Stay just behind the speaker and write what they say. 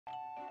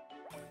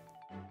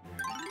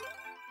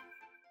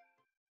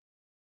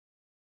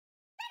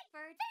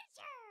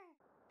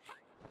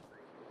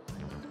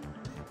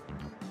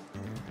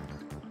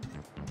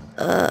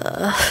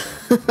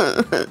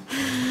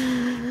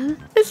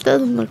This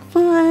doesn't look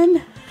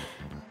fun.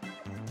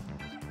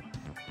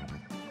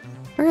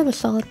 Where are the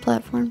solid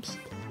platforms?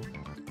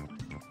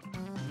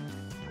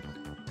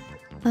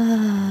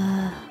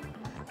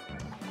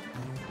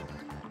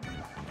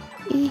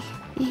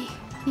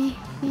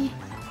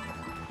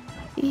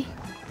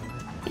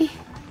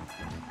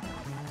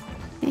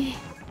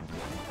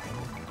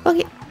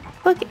 Bucket,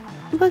 bucket,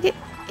 bucket,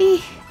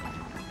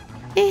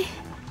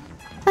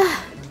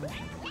 ah.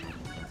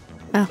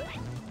 Oh.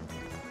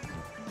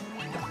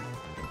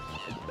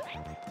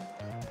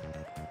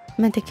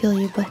 I meant to kill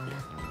you, but...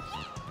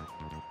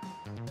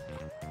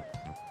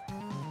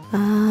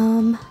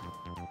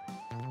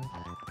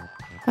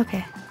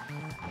 Okay.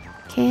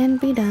 Can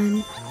be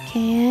done.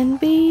 Can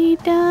be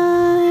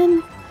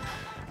done.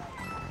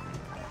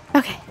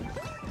 Okay.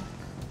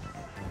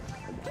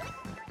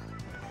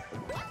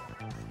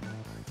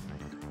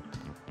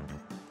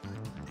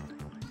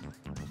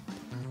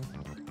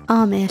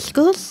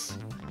 Excuse?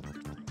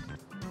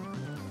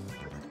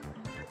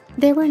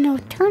 There were no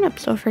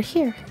turnips over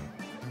here.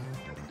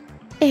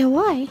 Eh,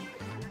 why?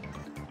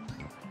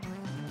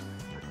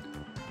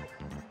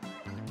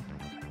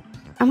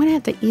 I'm gonna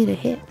have to eat a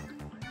hit.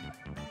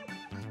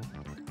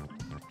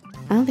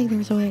 I don't think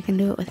there's a way I can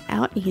do it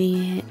without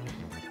eating it.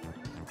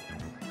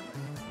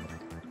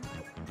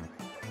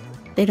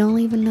 They don't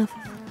leave enough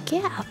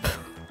gap.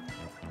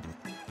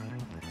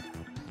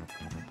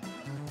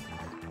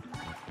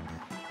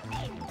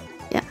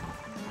 Yeah.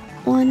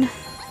 One.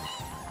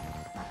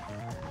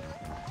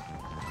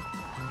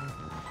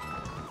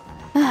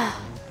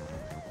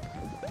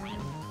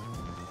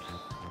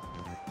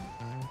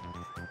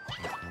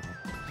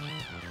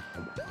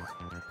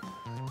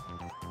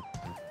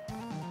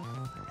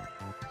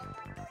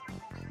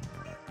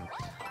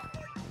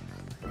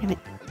 Damn it.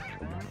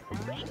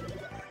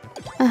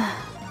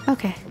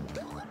 Okay.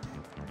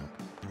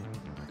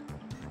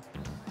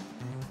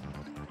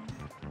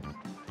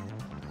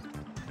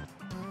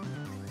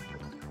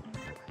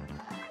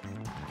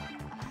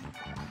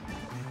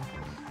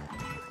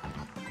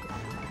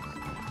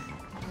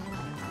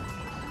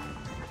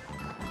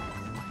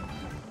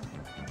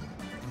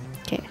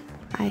 Okay,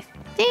 I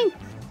think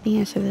the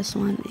answer to this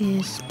one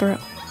is throw.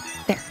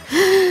 There.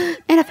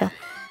 And I fell.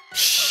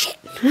 Shit.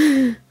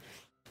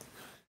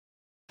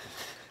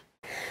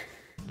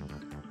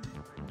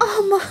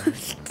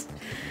 Almost.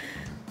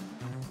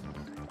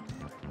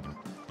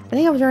 I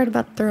think I was right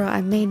about throw.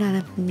 I may not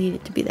have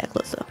needed to be that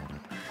close though.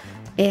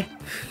 Yeah.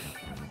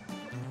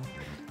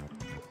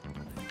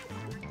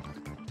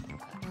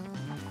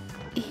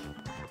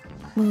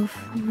 Move.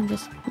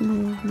 Just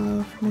move,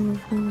 move,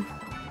 move, move.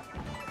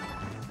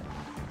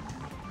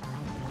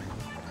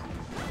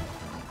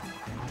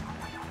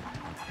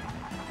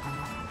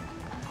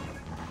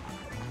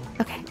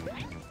 Okay.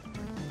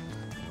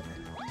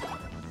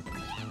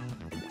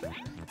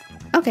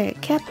 Okay,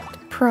 kept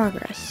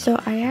progress. So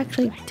I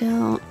actually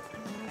don't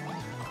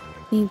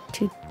need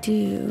to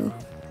do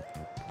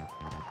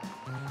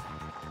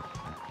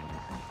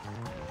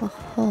a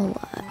whole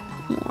lot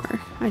more.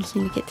 I just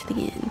need to get to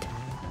the end.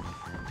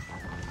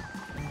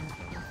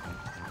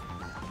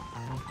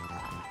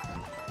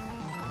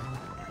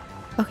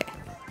 Okay.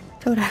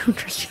 Toad, I don't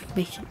trust you to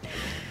make it.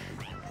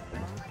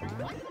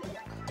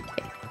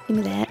 Okay, give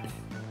me that.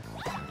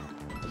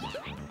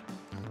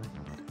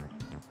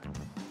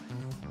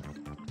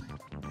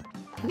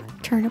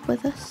 Turnip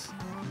with us,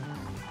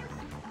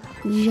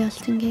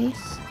 just in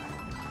case,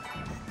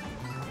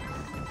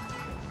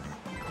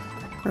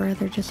 or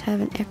rather just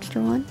have an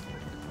extra one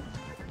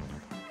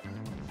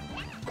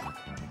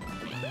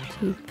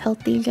to pelt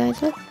these guys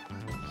with,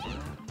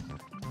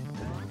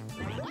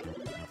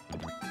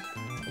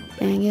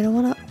 and get a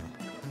one up.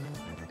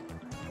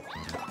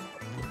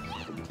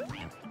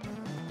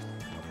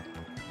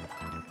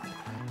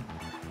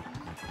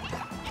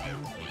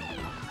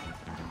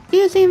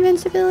 Use the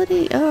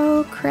invincibility.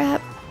 Oh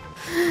crap.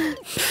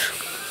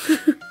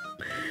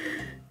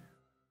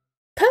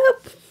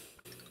 Poop.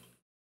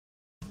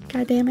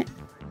 God damn it.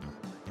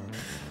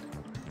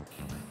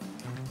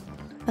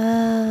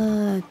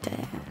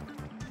 Damn.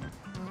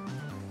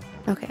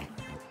 Okay.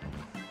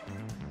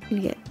 You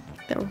get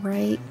the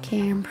right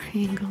camera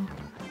angle.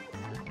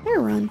 Is there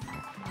a run?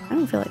 I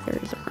don't feel like there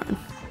is a run.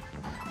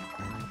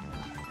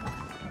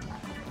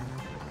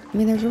 I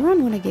mean, there's a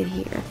run when I get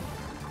here.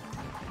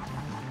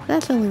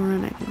 That's the only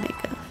run I can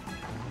think of.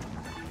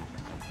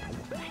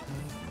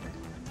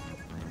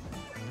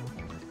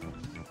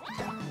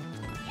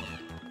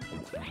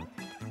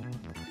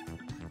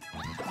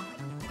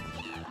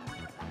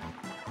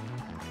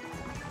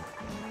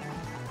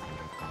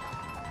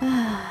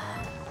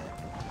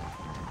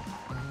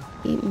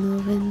 Keep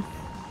moving.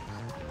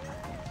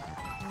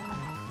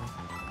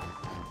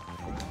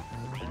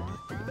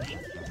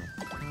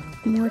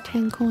 More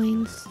 10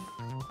 coins.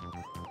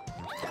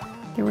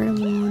 Get rid of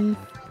one.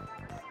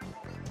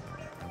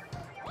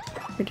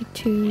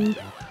 32.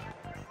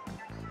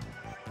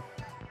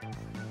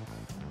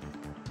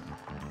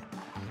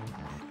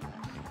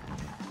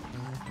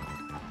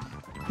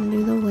 And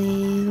do the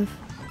wave.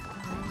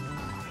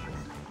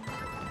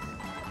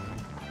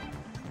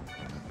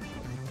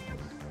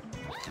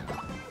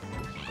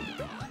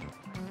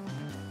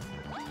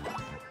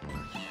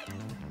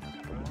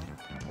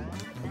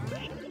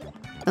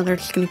 Oh, they're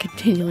just gonna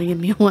continually give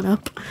me a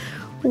 1-up.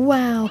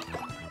 Wow.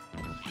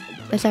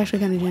 That's actually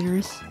kind of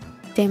generous.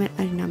 Damn it,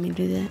 I did not mean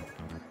to do that.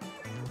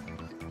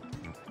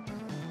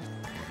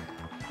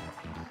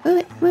 Move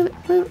it, move it,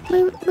 move it,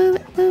 move it, move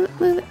it, move it,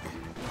 move it.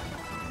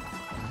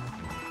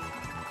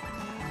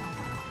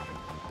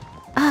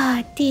 Ah,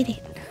 I did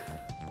it.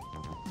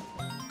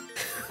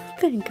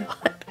 Thank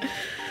God.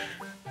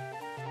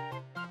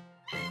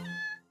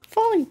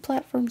 Falling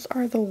platforms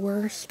are the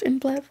worst in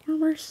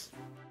platformers.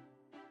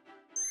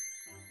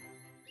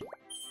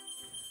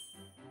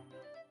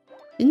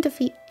 Didn't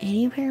defeat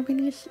any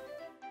parameters.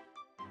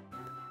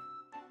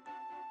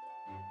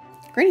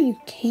 Granted, you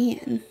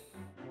can.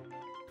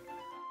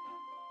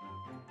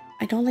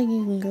 I don't think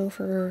you can go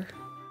for...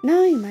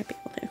 No, you might be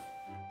able to.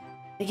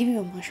 They give you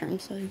a mushroom,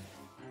 so you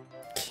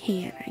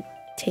can't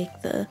take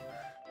the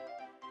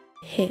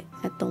hit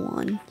at the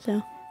one,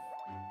 so...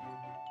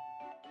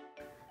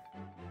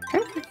 I'm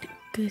trying to find a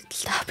good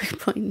stopping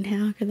point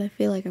now, because I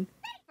feel like I'm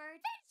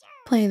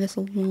playing this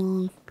a little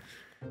long.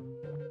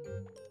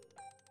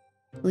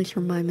 At least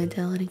from my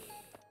mentality.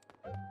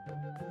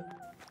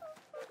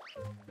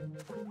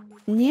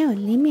 No,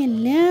 leave me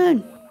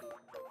alone!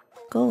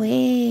 Go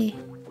away!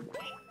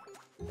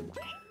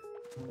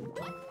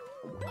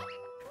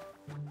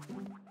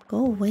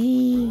 Go away,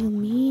 you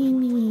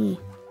meanie!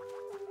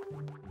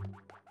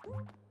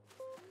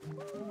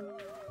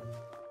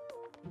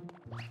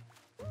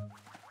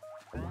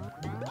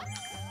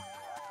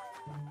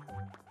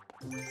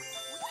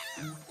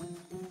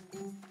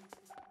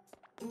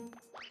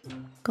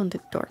 Go into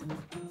the door.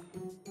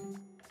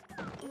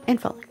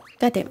 And falling.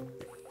 God damn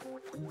it.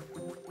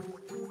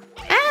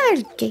 Ah,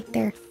 there's a gate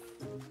there.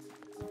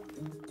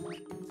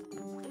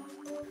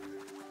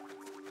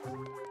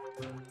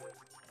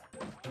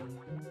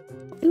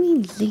 What do you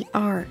mean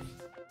ZR?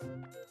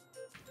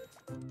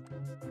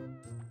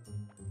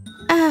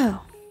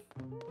 Oh.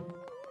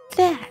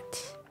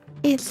 That.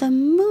 It's a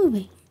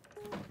moving.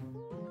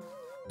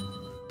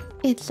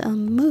 It's a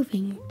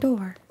moving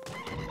door.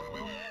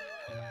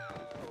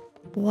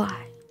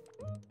 Why?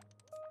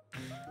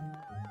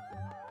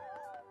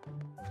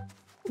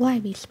 Why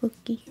be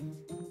spooky?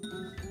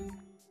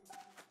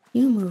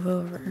 You move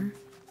over,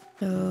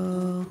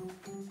 so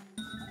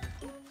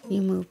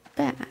you move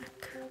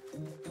back.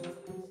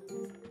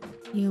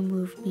 You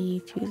move me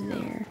to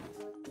there.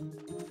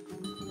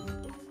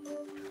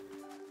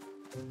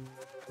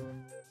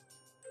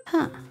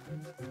 Huh.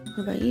 What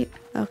about you?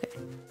 Okay.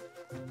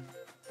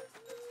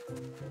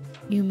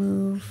 You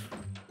move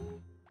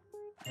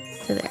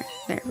to there.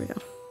 There we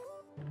go.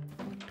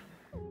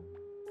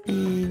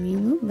 And you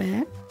move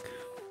back.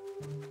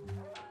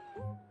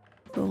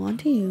 Go on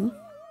to you.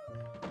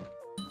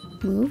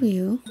 Move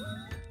you.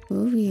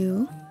 Move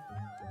you.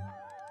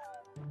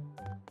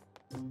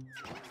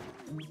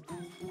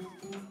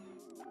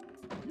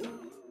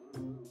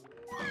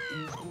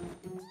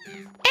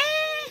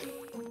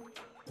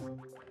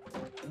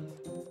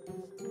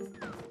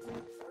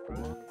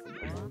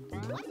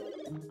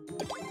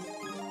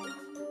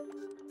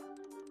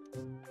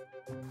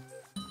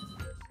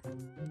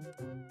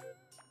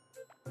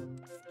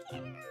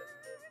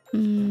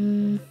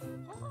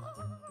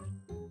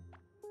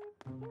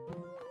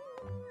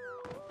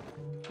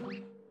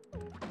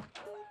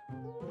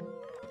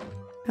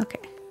 Okay.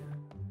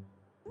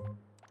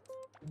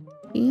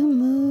 You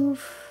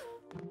move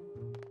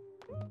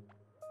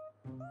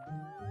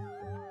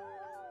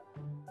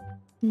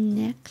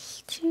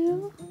next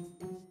to...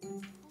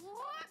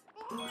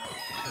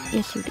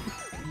 Yes, you do.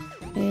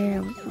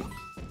 There we go.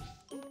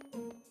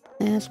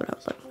 That's what I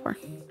was looking for.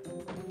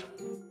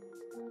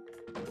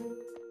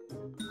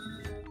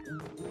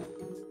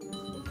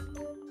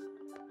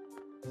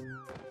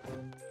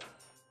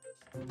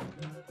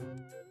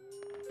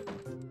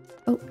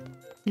 Oh,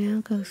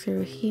 now go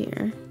through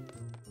here.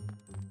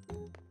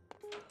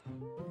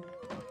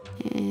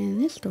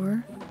 And this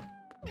door.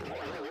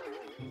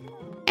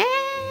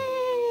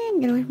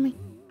 And get away from me.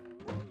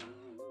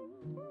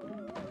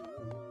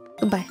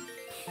 Goodbye.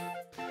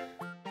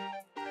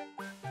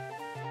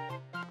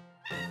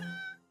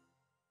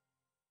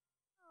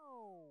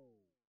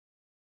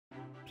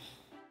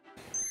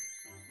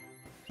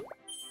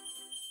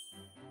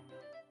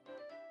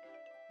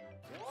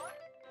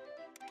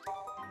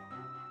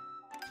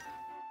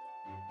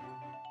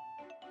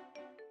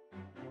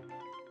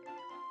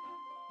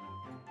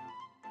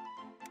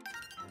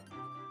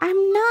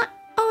 I'm not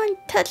on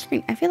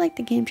touchscreen. I feel like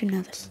the game should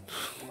know this.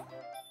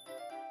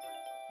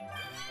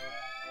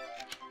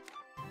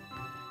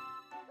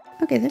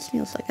 Okay, this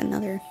feels like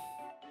another...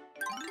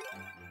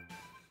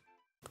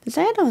 Because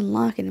I had to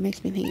unlock it, it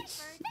makes me think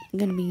it's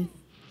gonna be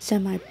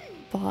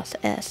semi-boss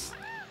S.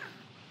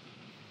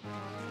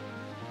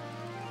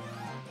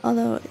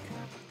 Although...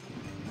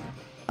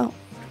 Oh.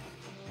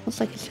 Looks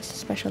like it's just a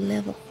special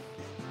level.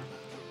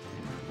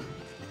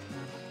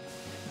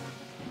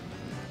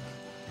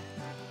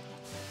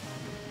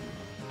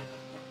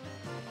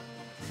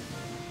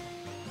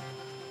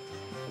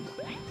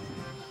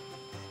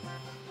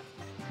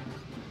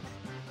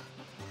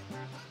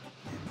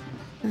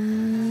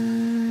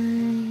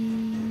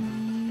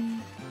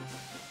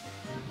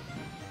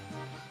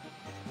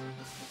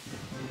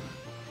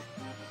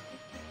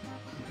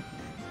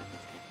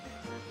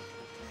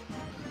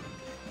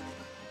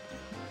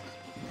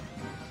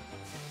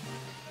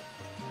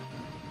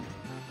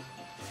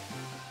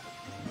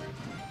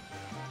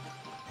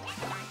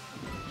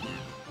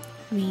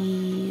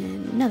 me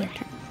another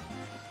turn.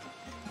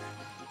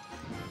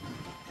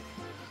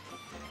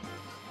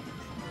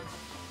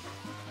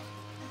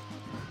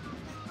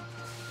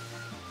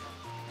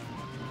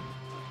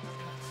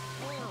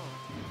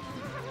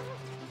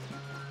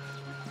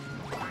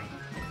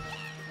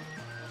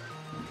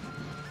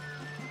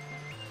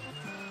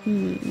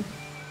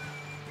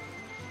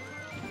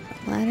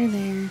 Ladder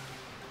there.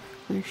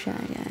 Or Shy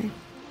Guy.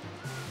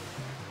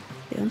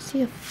 I don't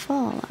see a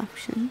fall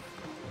option.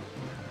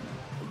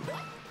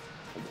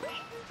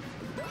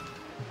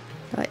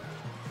 But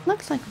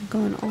looks like I'm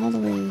going all the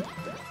way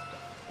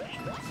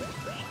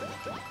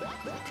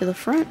to the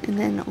front and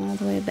then all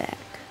the way back.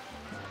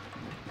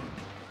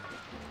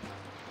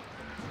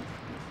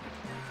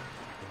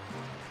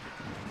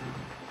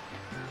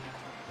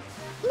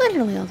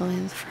 Literally all the way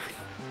to the front.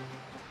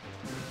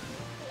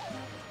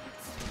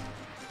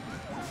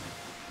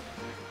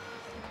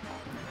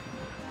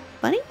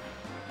 Buddy?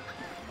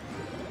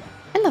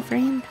 Hello,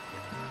 friend.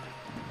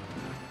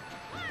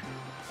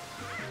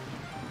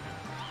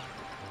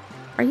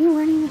 Are you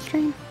running this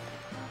train?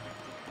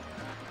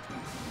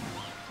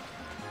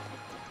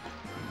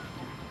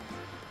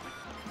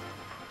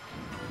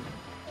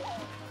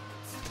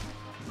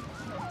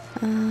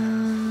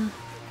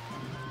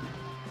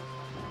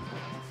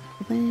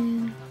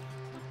 When?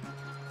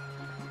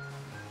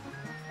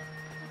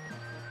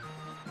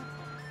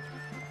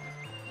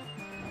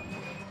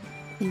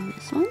 In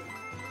this one?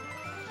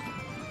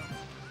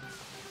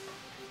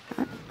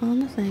 Not on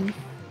the thing.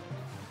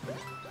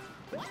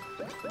 So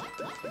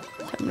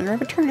I'm gonna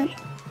grab a turnip,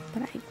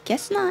 but I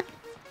guess not.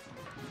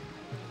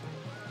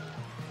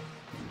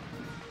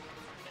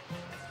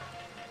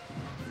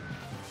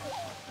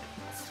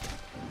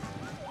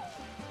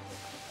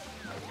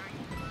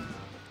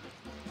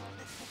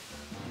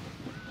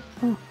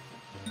 Oh,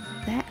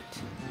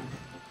 that.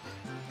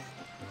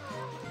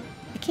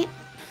 I can't.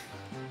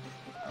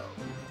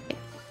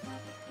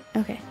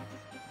 Okay.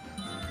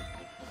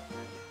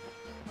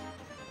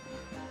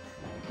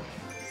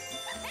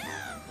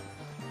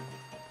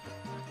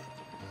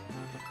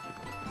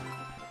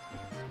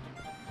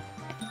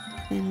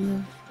 And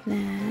move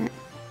that.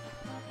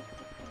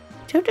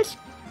 Toadette?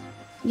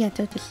 Yeah,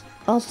 Toadette.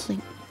 All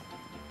asleep.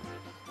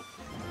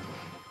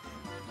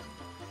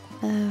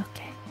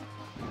 Okay.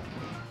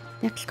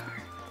 Next car.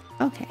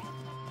 Okay.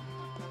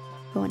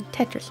 Going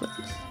Tetris with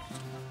this.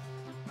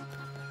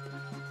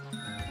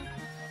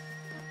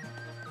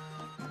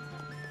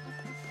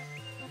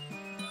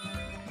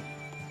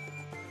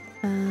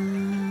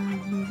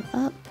 Move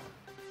up.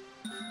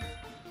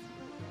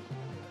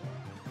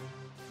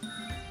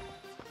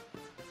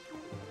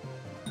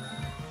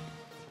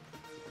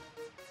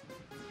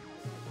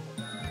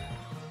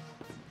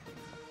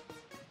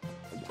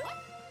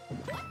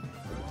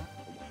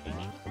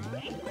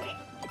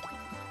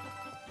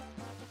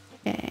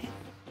 Okay.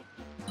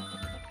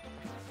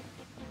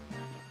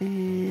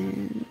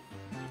 And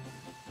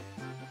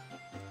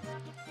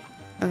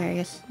okay, I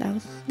guess that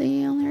was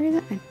the only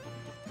reason.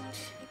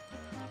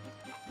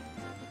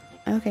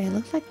 Okay, it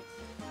looks like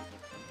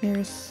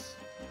there's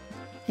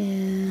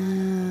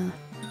ow.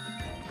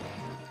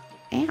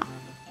 I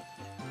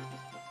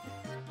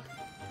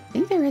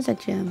think there is a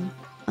gem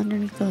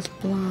underneath those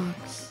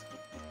blocks.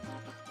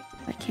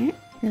 I can't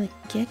really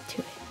get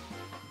to it.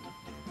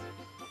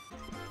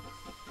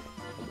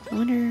 I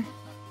wonder.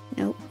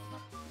 Nope.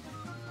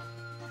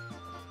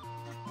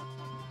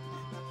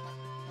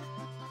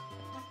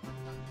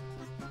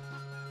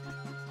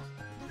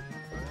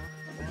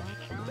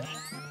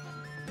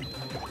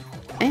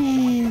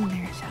 And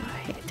there's how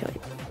I get to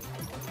it.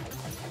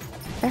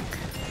 Back.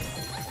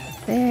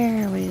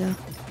 There we go.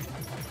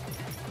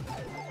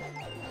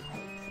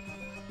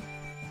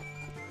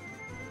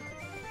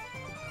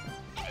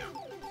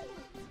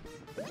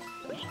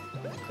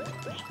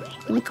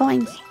 Give me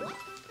coins. Oh,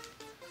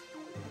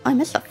 I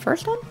missed the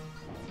first one?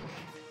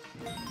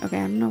 Okay,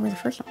 I don't know where the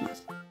first one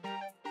was.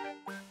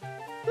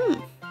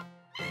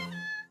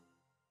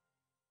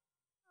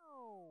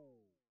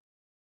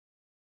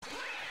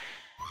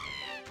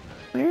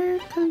 Where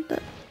comes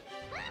the...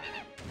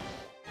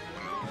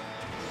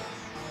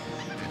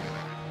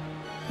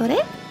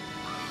 Toadette?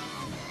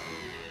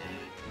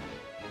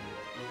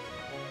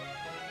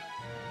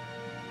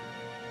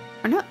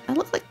 Or no, that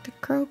looked like the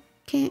crow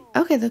came...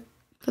 Okay, the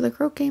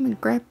crow came and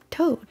grabbed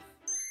Toad.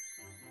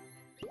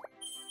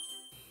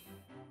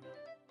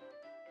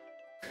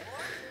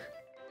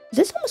 Is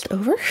this almost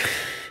over?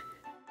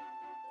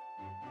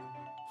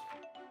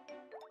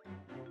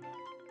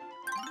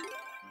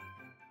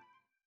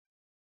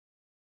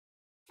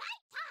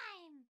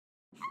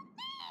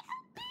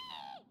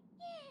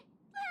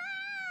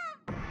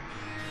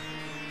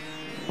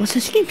 Was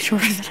this game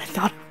shorter than I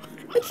thought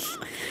it was?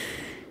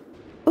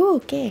 Oh,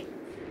 okay.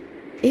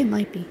 It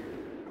might be.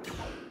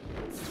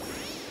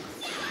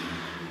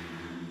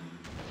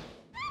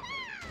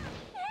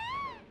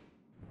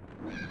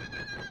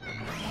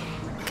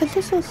 Because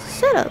this was a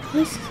setup.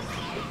 This is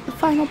the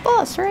final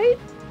boss, right?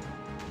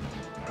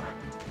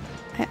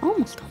 I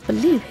almost don't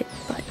believe it,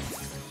 but...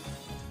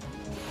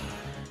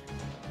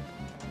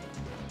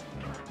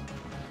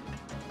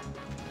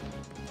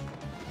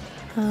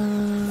 Ha,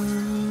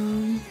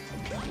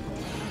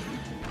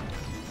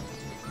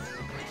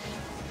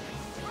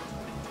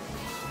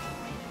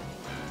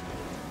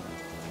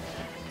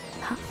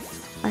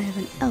 I have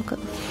an alcove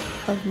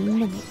of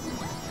money.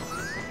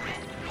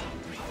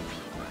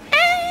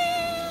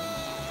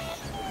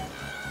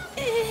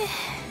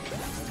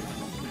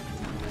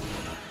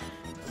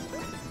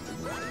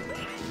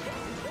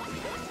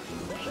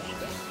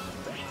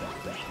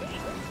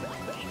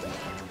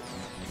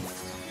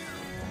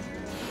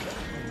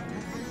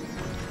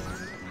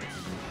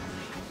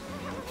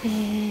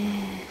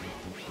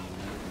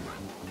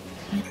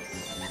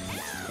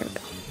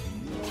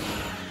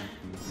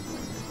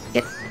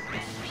 Get.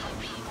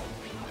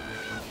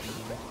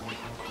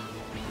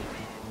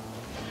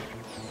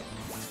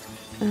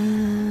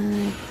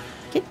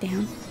 Get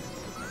down.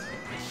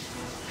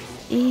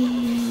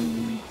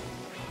 You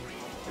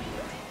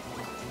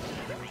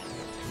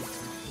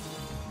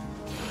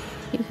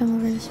come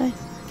over this way.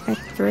 Can I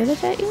throw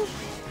this at you?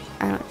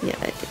 I don't. Yeah,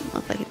 that didn't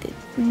look like it did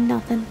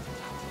nothing.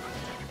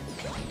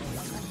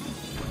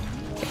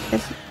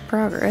 This is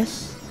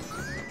progress.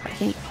 I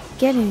can't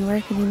get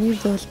anywhere because you need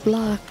those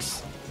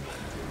blocks.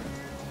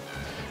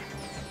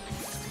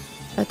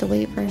 I have to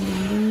wait for him to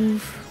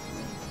move.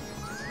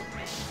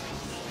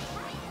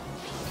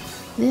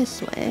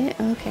 This way,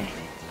 okay.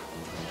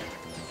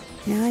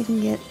 Now I can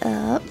get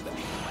up.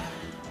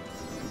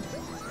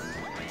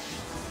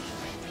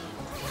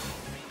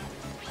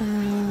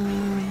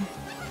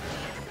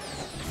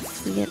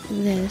 Get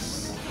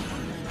this.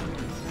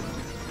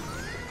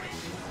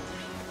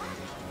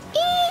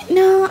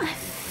 No, I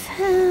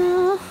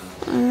fell.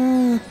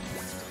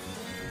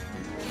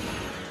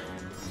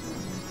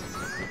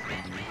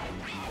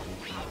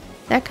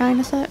 That kind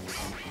of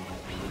sucks.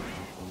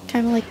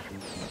 Kind of like,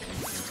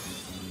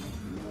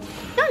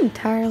 not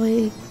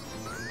entirely,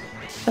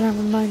 but I'm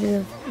reminded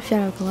of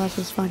Shadow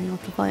Colossus falling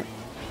off the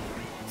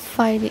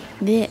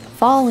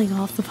falling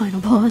off the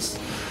final boss,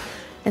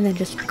 and then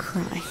just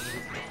crying,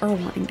 or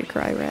wanting to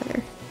cry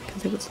rather,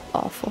 because it was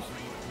awful.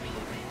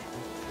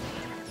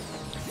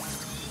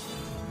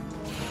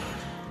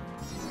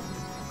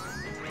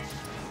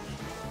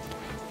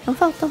 Don't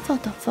fall, don't fall,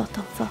 don't fall,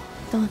 don't fall,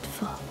 don't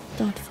fall,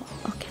 don't fall.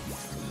 Okay.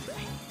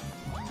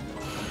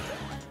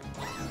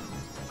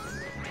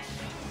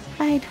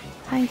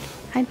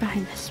 Hide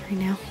behind this right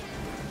now.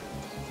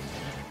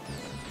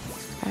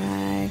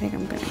 I think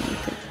I'm gonna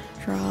need to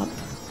drop.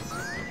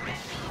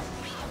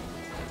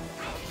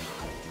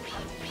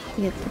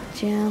 Get the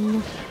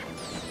gem.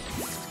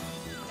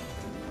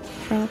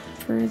 Drop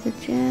for the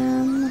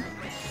gem.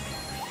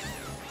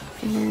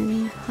 And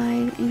then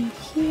hide in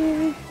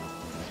here.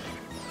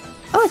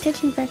 Oh, it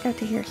takes me back out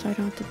to here, so I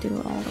don't have to do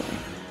it all the way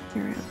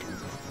around.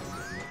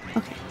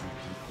 Okay.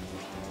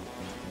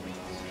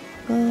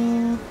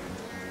 Go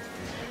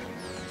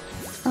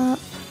up,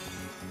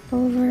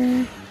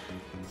 over,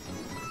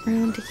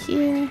 around to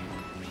here.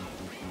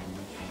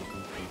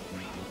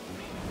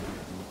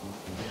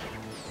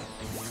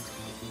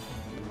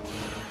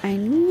 I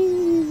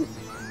need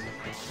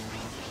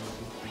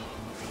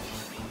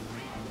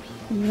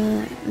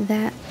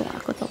that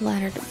block with the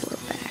ladder to blow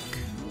back.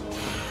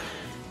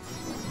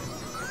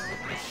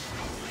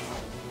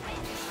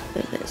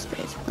 Do this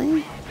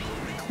basically.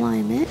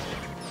 Climb it.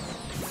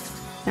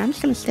 Now I'm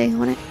just gonna stay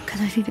on it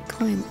because I need to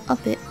climb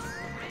up it.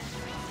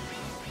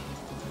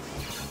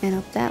 And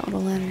up that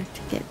little ladder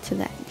to get to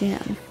that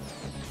gem.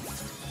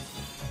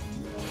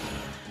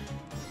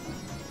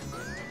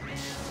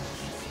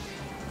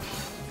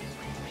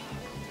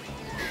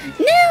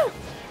 No!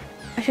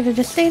 I should have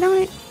just stayed on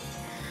it.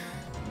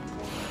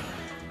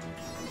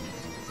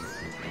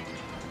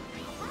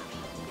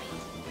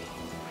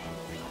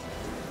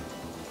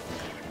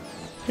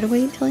 Should I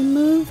wait until I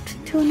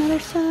moved to another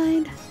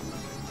side?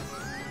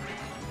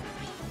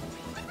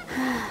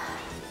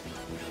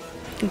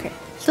 Okay,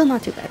 still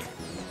not too bad.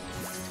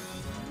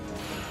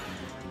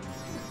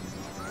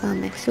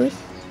 Next to it.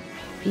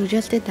 You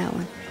just did that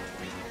one.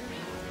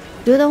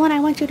 Do the one I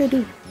want you to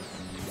do.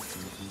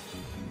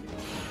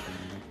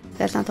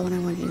 That's not the one I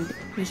want you to do.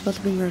 You're supposed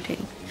to be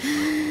rotating.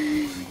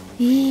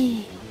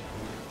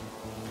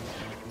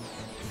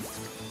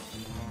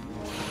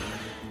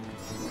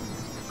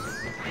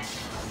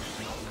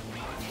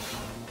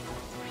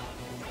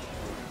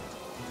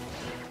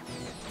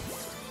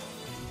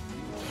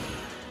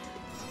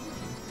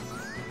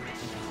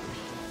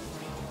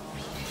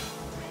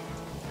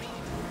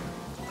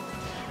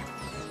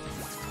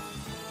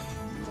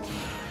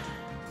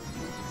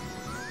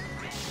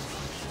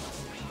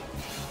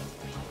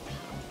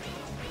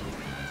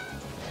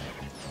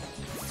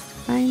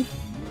 Climb.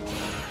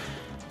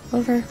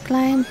 Over,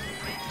 climb.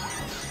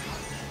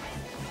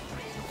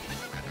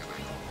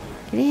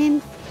 Get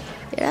in.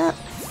 Get up.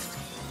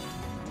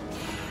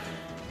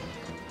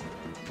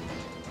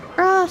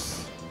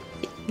 Cross.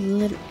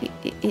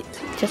 It's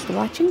just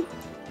watching.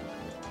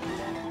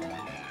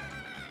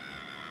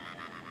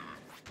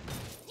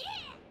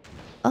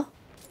 Oh.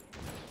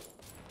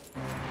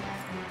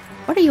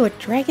 What are you, a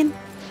dragon?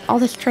 All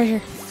this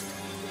treasure.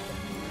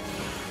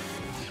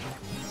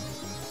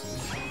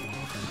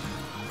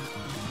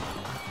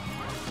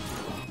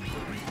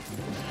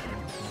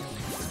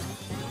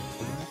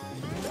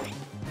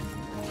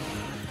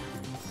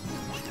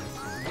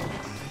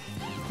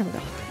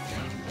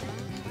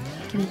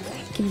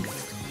 attacking me.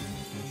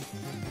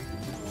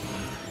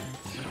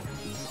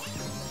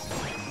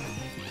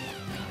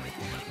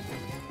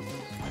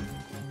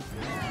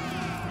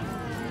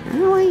 I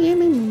don't know why you gave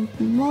me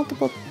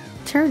multiple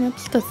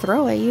turnips to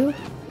throw at you.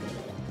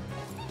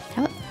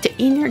 How,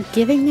 and you're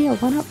giving me a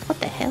 1-up? What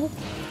the hell?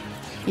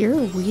 You're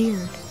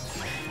weird.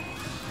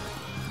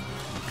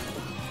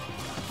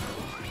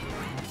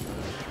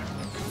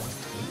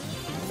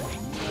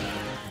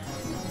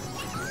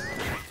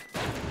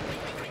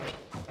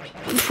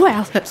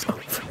 Wow, that's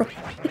over.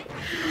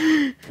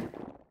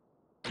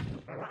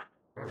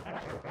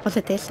 Was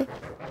it this thing?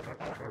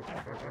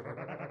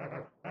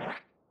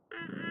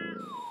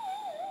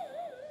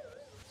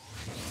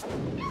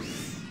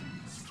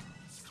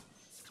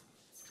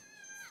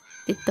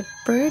 Did the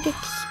bird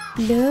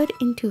explode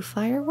into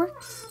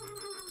fireworks?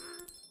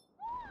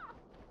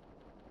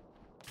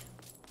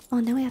 Oh,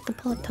 now we have to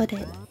pull a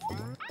Toadette.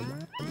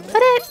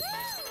 Toadette!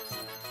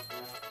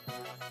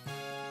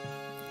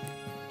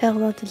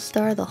 Held up to the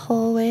star the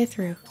whole way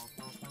through.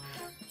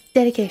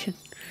 Dedication.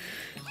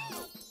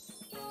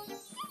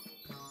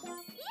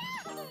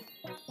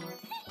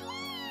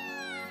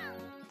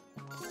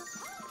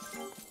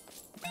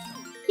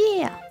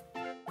 Yeah!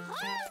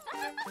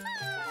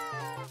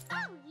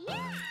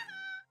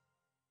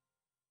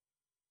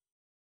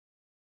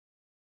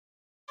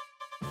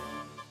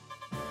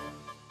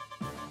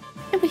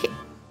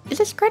 Is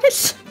this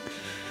credits?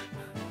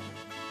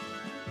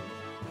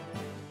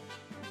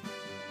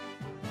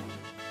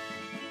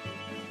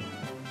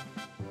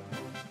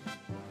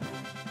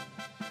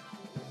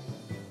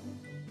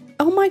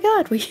 Oh my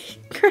god, we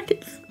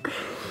credits.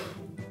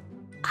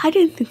 I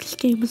didn't think this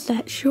game was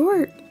that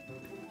short.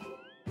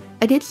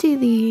 I did see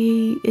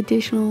the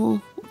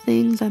additional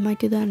things. I might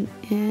do that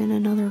in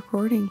another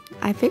recording.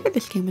 I figured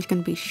this game was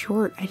going to be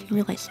short. I didn't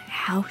realize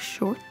how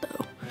short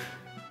though.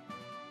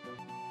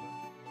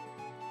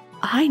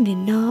 I did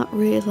not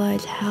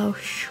realize how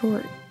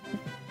short.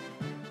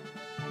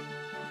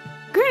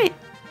 Granted,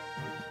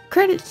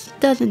 credits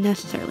doesn't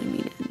necessarily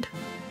mean end.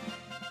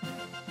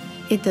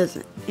 It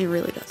doesn't. It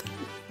really doesn't.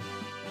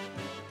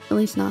 At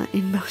least not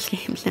in most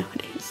games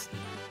nowadays.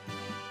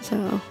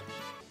 So,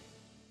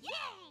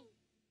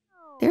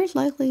 there's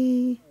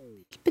likely,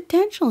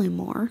 potentially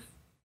more.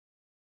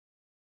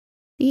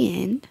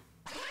 The end.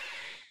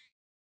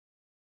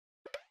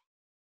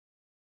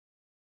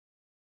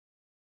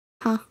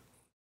 Huh.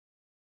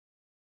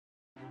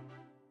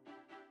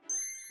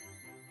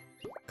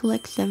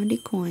 Collect 70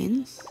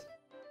 coins.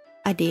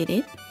 I did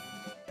it.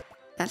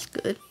 That's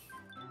good.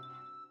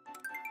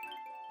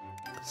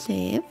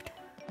 Saved.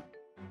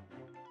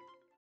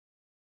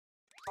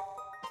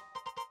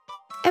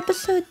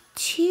 Episode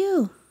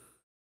 2.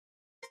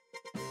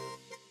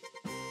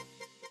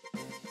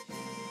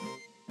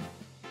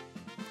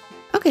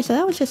 Okay, so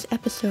that was just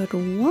episode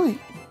 1.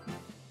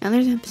 Now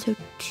there's episode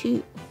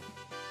 2.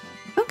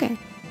 Okay.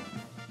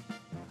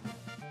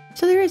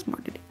 So there is more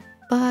to do.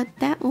 But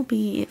that will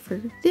be it for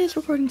this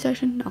recording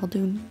session. I'll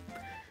do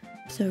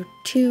episode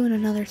 2 in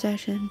another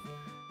session.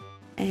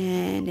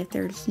 And if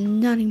there's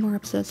not any more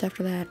episodes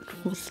after that,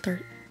 we'll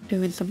start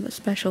doing some of the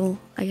special,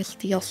 I guess,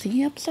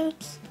 DLC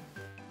episodes.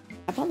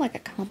 I bought like a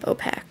combo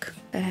pack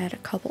that had a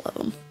couple of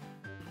them.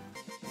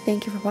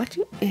 Thank you for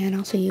watching, and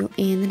I'll see you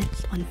in the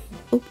next one.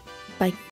 Oh, bye.